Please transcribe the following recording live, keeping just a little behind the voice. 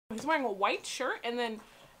He's wearing a white shirt and then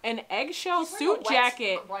an eggshell suit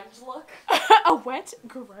jacket. Grunge look. A wet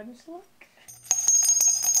grunge look?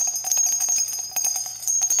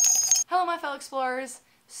 Hello, my fellow explorers.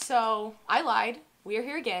 So, I lied. We are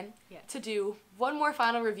here again to do one more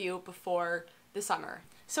final review before the summer.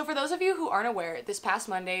 So for those of you who aren't aware, this past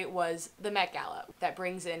Monday was the Met Gala that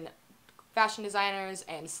brings in fashion designers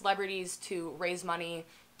and celebrities to raise money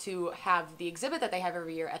to have the exhibit that they have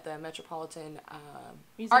every year at the Metropolitan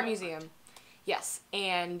Art Museum. Yes,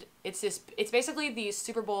 and it's basically the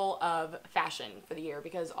Super Bowl of fashion for the year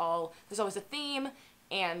because there's always a theme,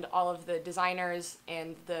 and all of the designers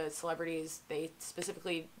and the celebrities,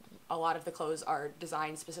 a lot of the clothes are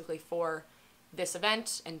designed specifically for this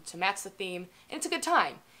event and to match the theme, and it's a good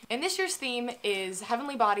time. And this year's theme is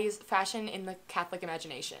Heavenly Bodies, Fashion in the Catholic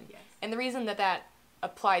Imagination. Yes. And the reason that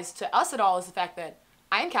applies to us at all is the fact that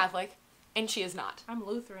I am Catholic and she is not. I'm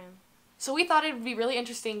Lutheran. So we thought it would be really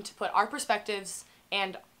interesting to put our perspectives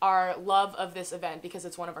and our love of this event, because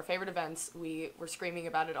it's one of our favorite events. We were screaming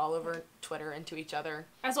about it all over Twitter and to each other.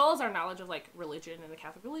 As well as our knowledge of, like, religion and the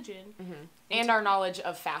Catholic religion. Mm-hmm. And our knowledge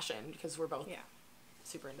of fashion, because we're both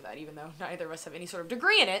super into that, even though neither of us have any sort of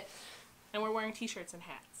degree in it. And we're wearing t-shirts and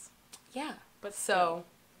hats. Yeah. But so...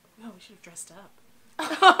 Oh, we should have dressed up.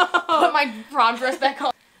 Put my prom dress back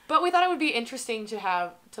on. But we thought it would be interesting to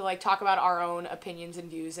talk about our own opinions and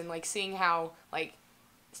views, and, like, seeing how, like,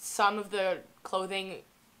 some of the clothing,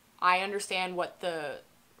 I understand what the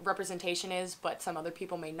representation is, but some other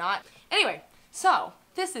people may not. Anyway, so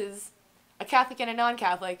this is a Catholic and a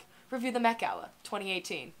non-Catholic review the Met Gala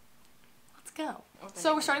 2018. Let's go.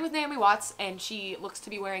 So we're starting with Naomi Watts, and she looks to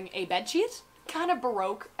be wearing a bedsheet, kind of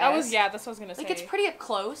Baroque. That's what I was gonna say. Like, it's pretty up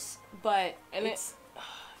close, but it's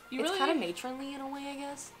really, kind of matronly in a way, I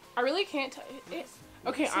guess. I really can't tell.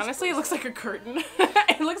 Okay, honestly, it looks like a curtain.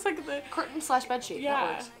 It looks like the curtain / bedsheet. Yeah.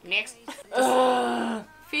 That works. Next.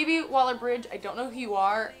 Phoebe Waller-Bridge. I don't know who you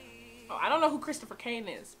are. Oh, I don't know who Christopher Kane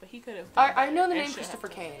is, but he could have. I know the name Christopher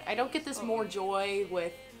Kane. I don't get this more joy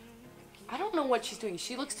with. I don't know what she's doing.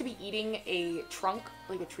 She looks to be eating a trunk,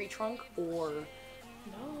 like a tree trunk, or.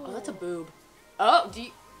 No. Oh, that's a boob. Oh, do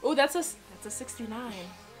you? Oh, that's a 69.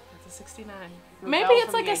 That's a 69. Maybe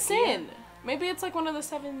it's like a sin. Maybe it's like one of the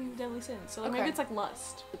 7 deadly sins. So like maybe it's like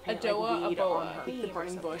lust. A doa, a boa. The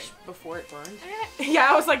burning bush before it burned. Yeah,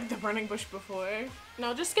 I was like, the burning bush before.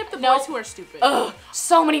 No, just skip the boys who are stupid. Ugh,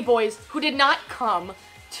 so many boys who did not come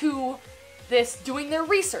to this doing their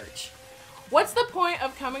research. What's the point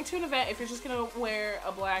of coming to an event if you're just gonna wear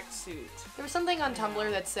a black suit? There was something on Tumblr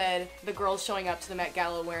that said the girls showing up to the Met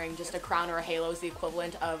Gala wearing just a crown or a halo is the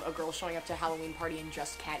equivalent of a girl showing up to a Halloween party in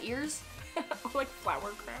just cat ears. Like flower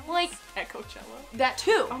crowns? Like at Coachella. That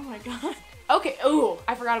too. Oh my god. Okay, ooh,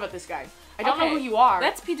 I forgot about this guy. I don't know who you are.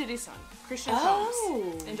 That's P. Diddy's son, Christian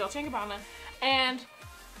Combs, and Dolce & Gabbana. And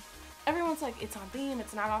everyone's like, it's on theme,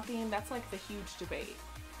 it's not on theme. That's like the huge debate.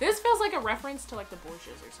 This feels like a reference to like the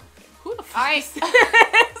Borgias or something. Who the fuck is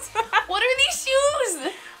this? What are these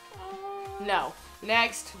shoes? No.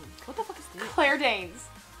 Next. What the fuck is this? Claire Danes.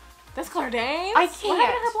 That's Claire Danes? I can't. What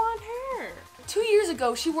happened to her blonde hair? 2 years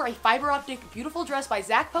ago, she wore a fiber optic beautiful dress by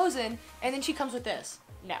Zach Posen, and then she comes with this.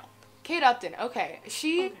 No. Kate Upton. Okay.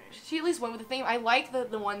 She at least went with the theme. I like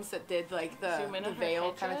the ones that did like the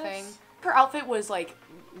veil kind of thing. Her outfit was like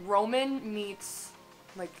Roman meets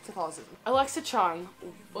like Catholicism. Alexa Chung.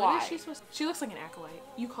 Why? What is she supposed to? She looks like an acolyte.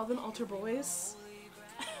 You call them altar boys?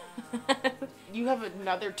 You have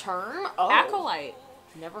another term? Oh. Acolyte.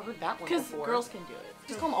 Never heard that one before. Because girls can do it.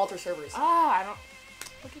 Just call them altar servers. Ah, I don't.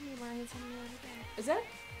 Look at me wearing something like that. Is that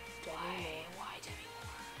Demi Moore? Why Demi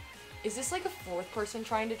Moore? Is this like a fourth person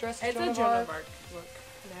trying to dress as Joan of Arc look.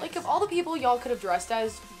 Next. Like, of all the people y'all could have dressed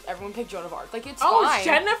as, everyone picked Joan of Arc. Like, it's fine. Oh,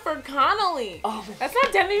 Jennifer Connelly. Oh, that's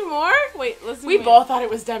not Demi Moore? Wait, let's We both thought it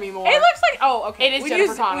was Demi Moore. It looks like, oh, okay. It is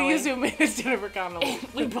Jennifer Connelly. We zoom in as Jennifer Connelly.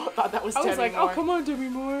 We both thought that was Demi Moore. I was like, oh, come on, Demi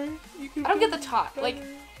Moore. You can I don't get the talk. Like,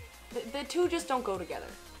 the two just don't go together.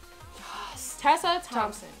 Yes. Tessa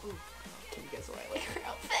Thompson. Ooh, can you guess why I like her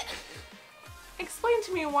outfit? Explain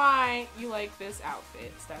to me why you like this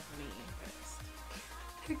outfit, Stephanie.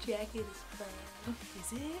 Her jacket is fun.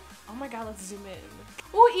 Is it? Oh my god, let's zoom in.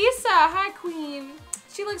 Oh, Issa! Hi, queen!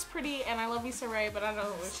 She looks pretty, and I love Issa Rae, but I don't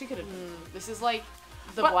know what she could have done. This is like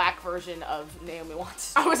the black version of Naomi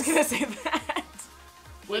Watts. I was gonna say that.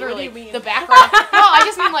 Literally, the background. No, I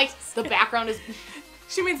just mean like the background is.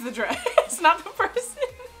 She means the dress, not the person.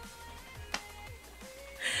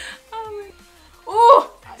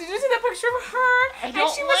 Oh, did you see that picture of her? I don't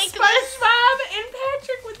and she was like SpongeBob and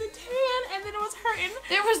Patrick with the tan, and then it was her in.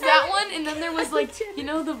 There was that one, and then there was like, you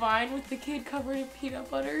know, the Vine with the kid covered in peanut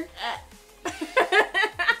butter.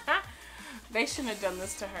 They shouldn't have done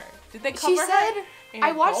this to her. Did they cover She said, her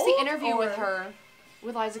I watched the gold, interview or? with her,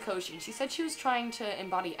 with Liza Koshy, and she said she was trying to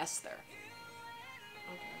embody Esther.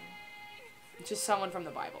 Okay. Just someone from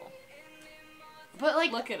the Bible. But,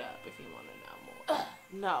 like... Look it up if you want to know more.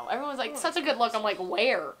 No. Everyone's like, such a good look. I'm like,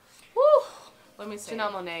 where? Woo! Let me see.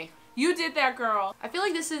 Janelle Monáe. You did that, girl. I feel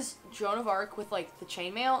like this is Joan of Arc with, like, the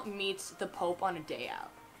chainmail meets the Pope on a day out.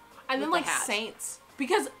 And then, like, saints.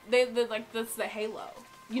 Because they like, that's the halo.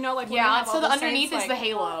 You know, like, when yeah, so the saints, underneath is like, the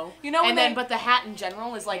halo. You know, and then, but the hat in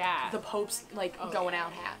general is, like, yeah. the Pope's, like, going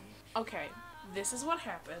out hat. Okay, this is what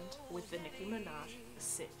happened with the Nicki Minaj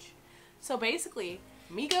sitch. So, basically,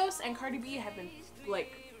 Migos and Cardi B have been,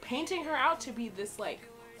 like, painting her out to be this, like,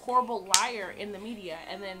 horrible liar in the media.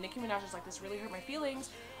 And then Nicki Minaj is like, this really hurt my feelings.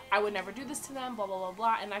 I would never do this to them, blah, blah, blah,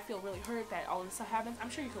 blah. And I feel really hurt that all this stuff happens. I'm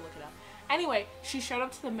sure you could look it up. Anyway, she showed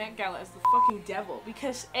up to the Met Gala as the fucking devil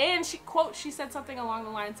because, and she, quote, she said something along the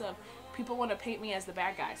lines of, people want to paint me as the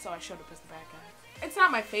bad guy, so I showed up as the bad guy. It's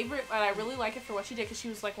not my favorite, but I really like it for what she did because she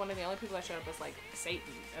was, like, one of the only people that showed up as, like,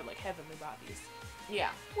 Satan and, like, heavenly bodies.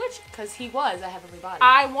 Yeah. Which, because he was a heavenly body.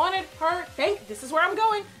 I wanted her, this is where I'm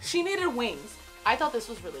going, she needed wings. I thought this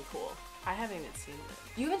was really cool. I haven't even seen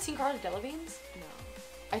it. You haven't seen Cara Delevingne's? No.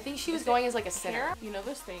 I think she was going as, like, a sinner. You know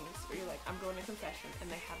those things where you're like, I'm going to confession, and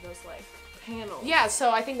they have those, like, panels. Yeah,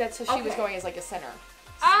 so I think that's, so she was going as, like, a sinner.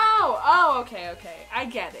 Oh, okay. I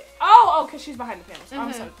get it. Oh, because she's behind the panels. Mm-hmm.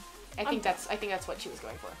 I'm sorry. I think that's what she was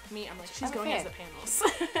going for. Me, I'm like, she's going as the panels.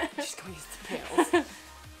 She's going as the panels.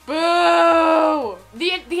 Boo!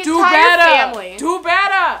 The entire family. Do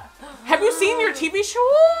better! Have you seen your TV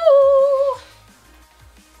show?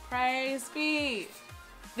 Praise be.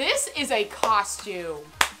 This is a costume.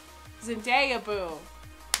 Zendaya, boo.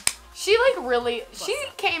 She, like, really, she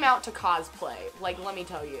came out to cosplay, like, let me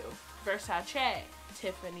tell you. Versace,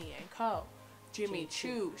 Tiffany & Co., Jimmy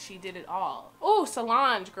Choo, she did it all. Oh,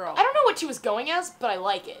 Solange, girl. I don't know what she was going as, but I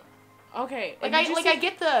like it. Okay. Like, I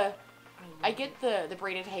get the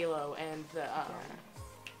braided halo and the,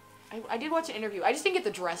 I did watch an interview. I just didn't get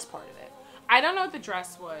the dress part of it. I don't know what the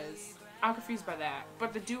dress was. I'm confused by that.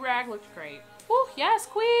 But the do-rag looked great. Oh, yes,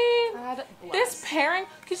 queen! God bless. This pairing,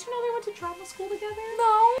 because you know they went to drama school together?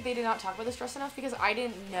 No. They did not talk about this dress enough because I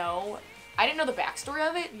didn't know the backstory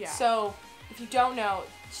of it. Yeah. So, if you don't know,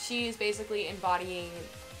 she is basically embodying,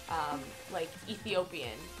 like,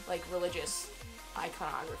 Ethiopian, like, religious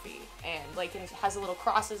iconography. And, like, it has little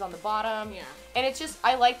crosses on the bottom. Yeah. And it's just,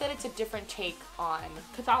 I like that it's a different take on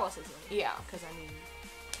Catholicism. Yeah. Because, I mean,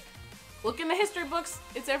 look in the history books,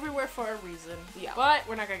 it's everywhere for a reason. Yeah. But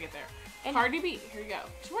we're not going to get there. And Cardi B, here you go.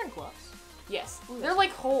 She's wearing gloves. Yes. They're,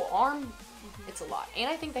 like, whole arm. Mm-hmm. It's a lot. And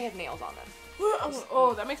I think they have nails on them.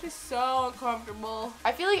 Oh, that makes me so uncomfortable.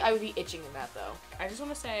 I feel like I would be itching in that, though. I just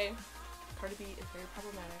want to say, Cardi B is very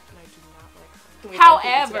problematic, and I do not like her. Can we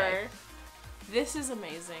However, this is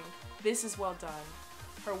amazing. This is well done.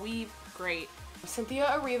 Her weave, great. Cynthia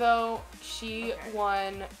Erivo, she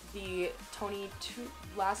won the Tony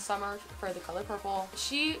last summer for The Color Purple.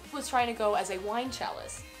 She was trying to go as a wine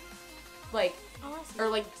chalice. Like, or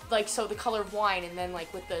like so the color of wine, and then,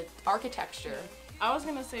 like, with the architecture. I was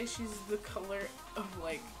gonna say she's the color of,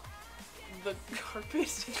 like, the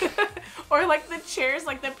carpet. Or, like, the chairs,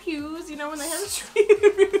 like the pews, you know, when they have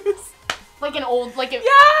pews. Like an old, like a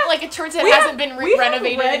church that hasn't been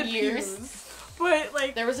renovated in years. Pews, but,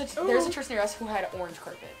 like, there's a church near us who had orange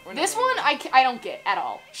carpet. This one I don't get at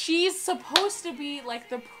all. She's supposed to be like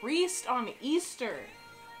the priest on Easter.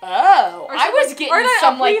 Oh, I was getting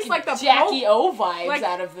some like the Jackie O vibes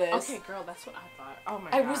out of this. Okay, girl, that's what I thought. Oh my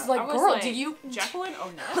god. I was like, girl, do you Jacqueline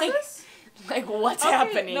Onassis? like what's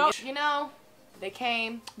happening? No. You know, they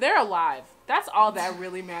came. They're alive. That's all that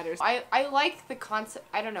really matters. I like the concept.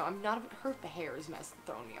 I don't know. I'm not the hair is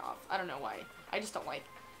throwing me off. I don't know why. I just don't like.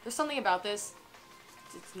 There's something about this.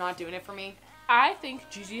 It's not doing it for me. I think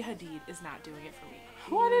Gigi Hadid is not doing it for me.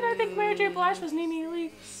 Why did I think Mary J. Blige was Nene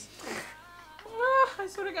Leakes? Oh, I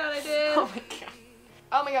swear to God, I did. Oh my god.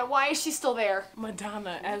 Oh my god, why is she still there?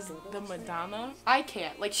 Madonna as the Madonna? I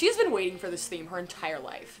can't. Like, she's been waiting for this theme her entire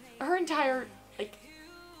life. Her entire, like,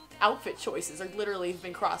 outfit choices are literally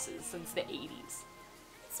been crosses since the 80s.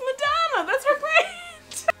 It's Madonna! That's her brand!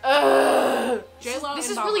 Ugh. J-Lo this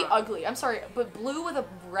and is Bob really Ross. ugly. I'm sorry, but blue with a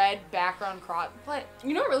red background cross. But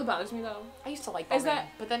you know what really bothers me, though? I used to like Balmain,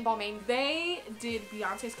 but then Balmain... They did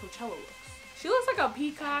Beyonce's Coachella looks. She looks like a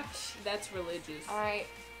peacock that's religious. Alright.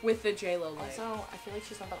 With the J-Lo leg. Also, I feel like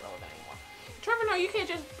she's not that relevant anymore. Trevor, no, you can't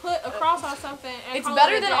just put a cross on something and it's call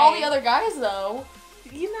better it a than day. all the other guys, though.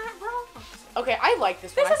 You're not wrong. Okay, I like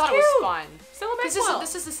this one. I thought cute. it was fun. Because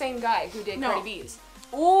this is the same guy who did Cardi B's.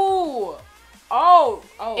 Ooh. Oh,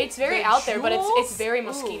 It's very out there, but it's very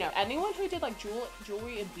Moschino. Anyone who did like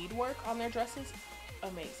jewelry and beadwork on their dresses,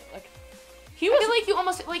 amazing. Like I feel like you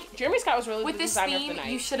almost like Jeremy Scott was really with the this designer theme. of the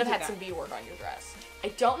night. You should have had some beadwork on your dress. I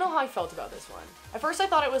don't know how I felt about this one. At first, I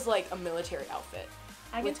thought it was like a military outfit.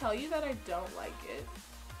 I can tell you that I don't like it,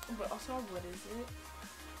 but also, what is it?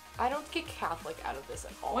 I don't get Catholic out of this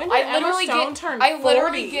at all. When did Emma Stone turn 40? I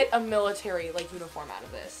literally get a military like uniform out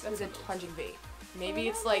of this. That's a punching V. Maybe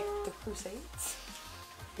it's like the Crusades.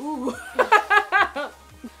 Ooh.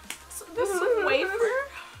 So this wafer.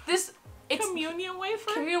 It's communion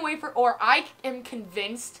wafer. Communion wafer, or I am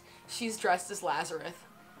convinced she's dressed as Lazarus.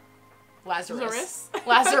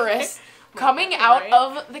 Coming out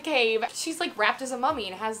of the cave. She's like wrapped as a mummy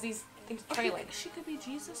and has these things trailing. She could be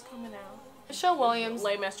Jesus coming out. Michelle Williams.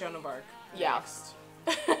 Lame as Joan of Arc. Yeah. Next.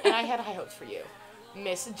 And I had high hopes for you.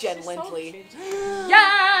 Miss Jen Lindley.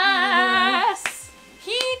 Yes!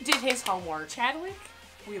 He did his homework. Chadwick,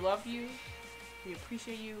 we love you. We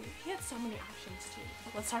appreciate you. He had so many options too.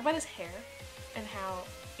 Let's talk about his hair and how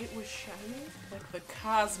it was shining like the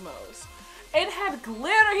cosmos. It had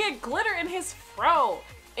glitter. He had glitter in his fro.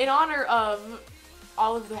 In honor of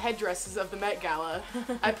all of the headdresses of the Met Gala,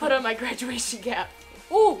 I put on my graduation cap.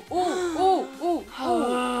 Ooh, ooh, ooh, ooh,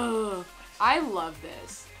 ooh. I love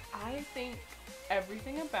this. I think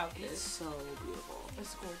everything about this is so beautiful.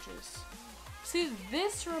 It's gorgeous. See,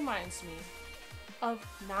 this reminds me of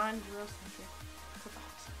non-Eurocentric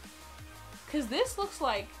Catholicism. Because this looks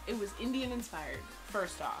like it was Indian inspired,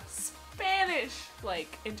 first off. Spanish,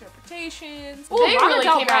 like, interpretations. Ooh, they really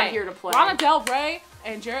came out here to play. Lana Del Rey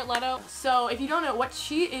and Jared Leto. So, if you don't know, what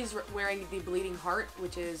she is wearing the Bleeding Heart,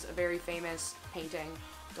 which is a very famous painting.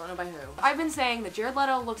 Don't know by who. I've been saying that Jared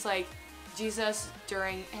Leto looks like Jesus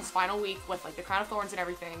during his final week with, like, the crown of thorns and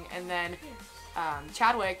everything. And then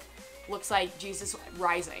Chadwick looks like Jesus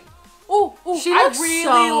rising. Ooh, she I looks really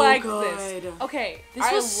so like good. This. Okay,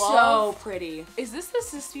 this was so pretty. Is this the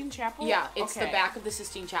Sistine Chapel? Yeah, it's the back of the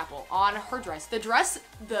Sistine Chapel on her dress.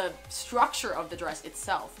 The structure of the dress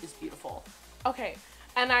itself is beautiful. Okay,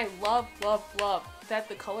 and I love, love, love that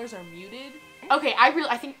the colors are muted. Okay,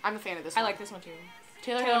 I think I'm a fan of this one. I like this one too.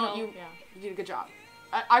 Taylor Hill, you did a good job.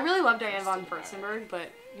 I really love Diane von Furstenberg,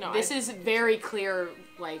 but this is very clear,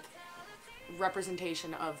 like,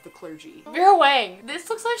 representation of the clergy. Vera Wang. This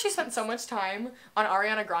looks like she spent so much time on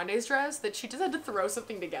Ariana Grande's dress that she just had to throw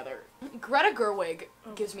something together. Greta Gerwig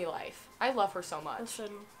gives me life. I love her so much.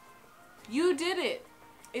 Listen, you did it.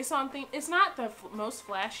 It's on theme. It's not the most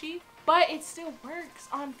flashy, but it still works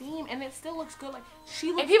on theme, and it still looks good. Like, she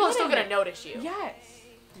looks. And people good are still gonna notice you. Yes.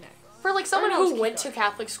 For like someone who went to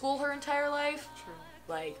Catholic school her entire life. True.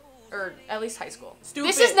 Like, or at least high school. Stupid.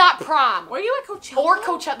 This is not prom. Were you at Coachella? Or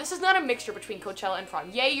Coachella. This is not a mixture between Coachella and prom.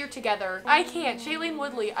 Yay, you're together. I can't. Shailene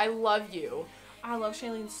Woodley, I love you. I love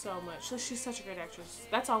Shailene so much. She's such a great actress.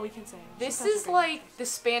 That's all we can say. This is like the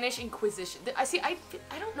Spanish Inquisition. I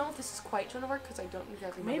don't know if this is quite Joan of Arc because I don't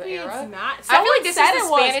exactly know the era. Maybe it's not. I feel like this is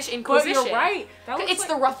the Spanish Inquisition. But you're right. It's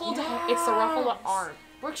the ruffled. It's the ruffled arm.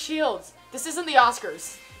 Brooke Shields. This isn't the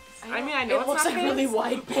Oscars. I mean, I know it looks like really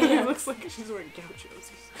wide pants. It looks like she's wearing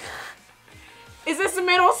gauchos. Is this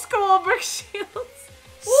middle school, Brooke Shields?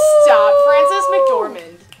 Stop, Frances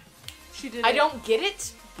McDormand. She did. I don't get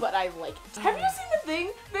it, but I like it. Have you seen the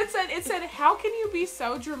thing that said? It said, "How can you be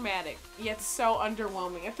so dramatic yet so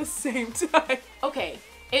underwhelming at the same time?" Okay,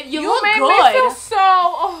 you look good. Me feel so.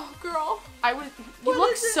 Oh, girl. You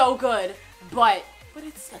look so good, but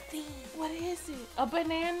it's the theme. What is it? A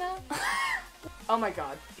banana? Oh my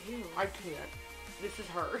god. Ew. I can't. This is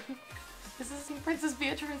her. This is Princess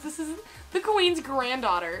Beatrice. This is the Queen's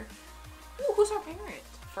granddaughter. Ooh, who's her parent?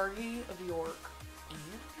 Fergie of York.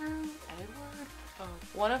 Andrew Edward? Oh,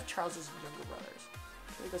 one of Charles's younger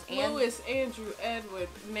brothers. So Louis, Andrew, Edward.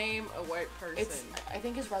 Name a white person. I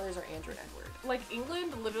think his brothers are Andrew and Edward. Like,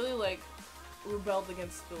 England literally, like, rebelled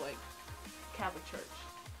against the, like, Catholic Church.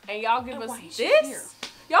 And y'all give us this?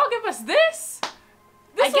 Y'all give us this?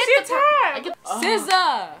 This was your time.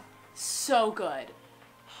 SZA. So good.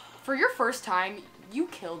 For your first time, you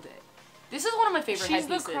killed it. This is one of my favorite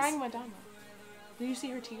headpieces. She's the crying Madonna. Did you see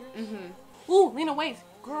her tears? Mm-hmm. Ooh, Lena Waithe.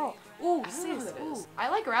 Girl. Ooh, I don't know who that is. I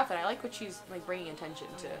like her outfit. I like what she's like bringing attention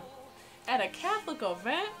to. At a Catholic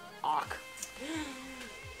event? Awk.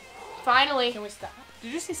 Finally. Can we stop?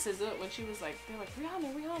 Did you see SZA when she was like, they're like,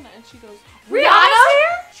 Rihanna, and she goes, Rihanna's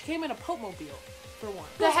here? She came in a Pope mobile, for one.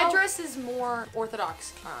 The headdress is more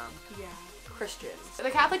Orthodox, yeah, Christians. The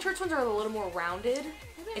Catholic Church ones are a little more rounded,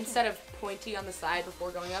 instead of pointy on the side before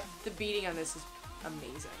going up. The beading on this is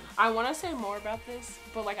amazing. I want to say more about this,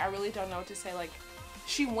 but like I really don't know what to say. Like,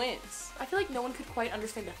 She wins. I feel like no one could quite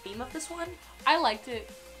understand the theme of this one. I liked it.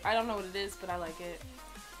 I don't know what it is, but I like it.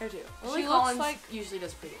 I do. Lily Collins like usually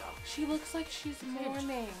does pretty well. She looks like she's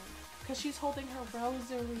mourning because she's holding her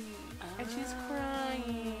rosary and she's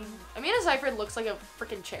crying. Amanda Seyfried looks like a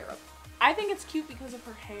freaking cherub. I think it's cute because of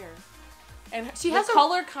her hair. And she has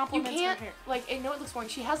color complements her hair. Like, I know it looks boring.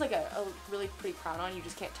 She has like a really pretty crown on. You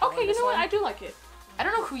just can't tell. Okay, you know what? I do like it. I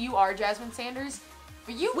don't know who you are, Jasmine Sanders,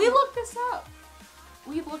 but you. We looked this up.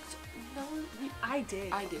 We looked. No, I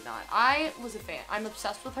did. I did not. I was a fan. I'm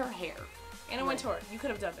obsessed with her hair. Anna Wintour, you could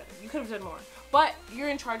have done better. You could have done more. But you're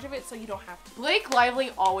in charge of it, so you don't have to. Blake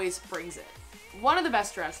Lively always brings it. One of the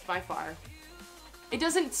best dressed by far. It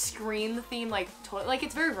doesn't scream the theme like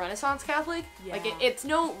it's very Renaissance Catholic. Yeah. Like it's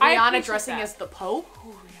no Rihanna dressing as the Pope. Oh,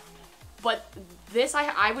 Rihanna. But this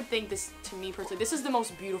I would think this, to me personally, this is the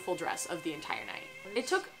most beautiful dress of the entire night. It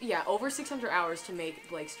took over 600 hours to make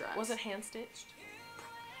Blake's dress. Was it hand stitched?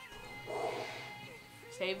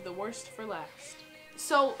 Save the worst for last.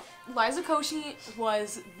 So Liza Koshy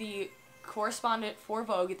was the correspondent for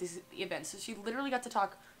Vogue at this event, so she literally got to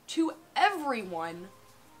talk to everyone.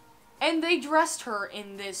 And they dressed her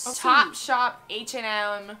in this Topshop,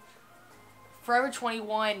 H&M, Forever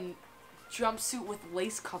 21 jumpsuit with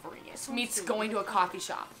lace covering it. Meets going to a coffee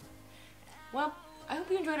shop. Well, I hope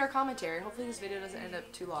you enjoyed our commentary. Hopefully this video doesn't end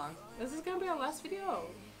up too long. This is going to be our last video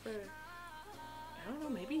for, I don't know,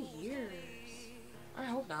 maybe years. I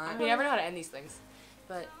hope not. We never know how to end these things.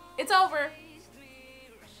 But it's over.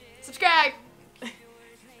 Subscribe. It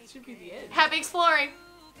should be the end. Happy exploring.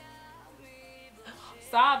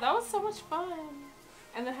 Stop, that was so much fun.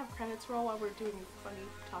 And then have credits roll while we're doing funny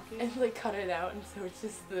talking. And like cut it out, and so it's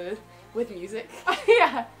just with music.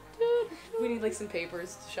 Yeah. We need like some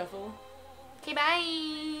papers to shuffle. Okay,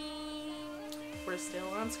 bye. We're still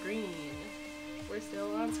on screen. We're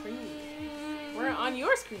still on screen. We're on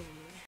your screen.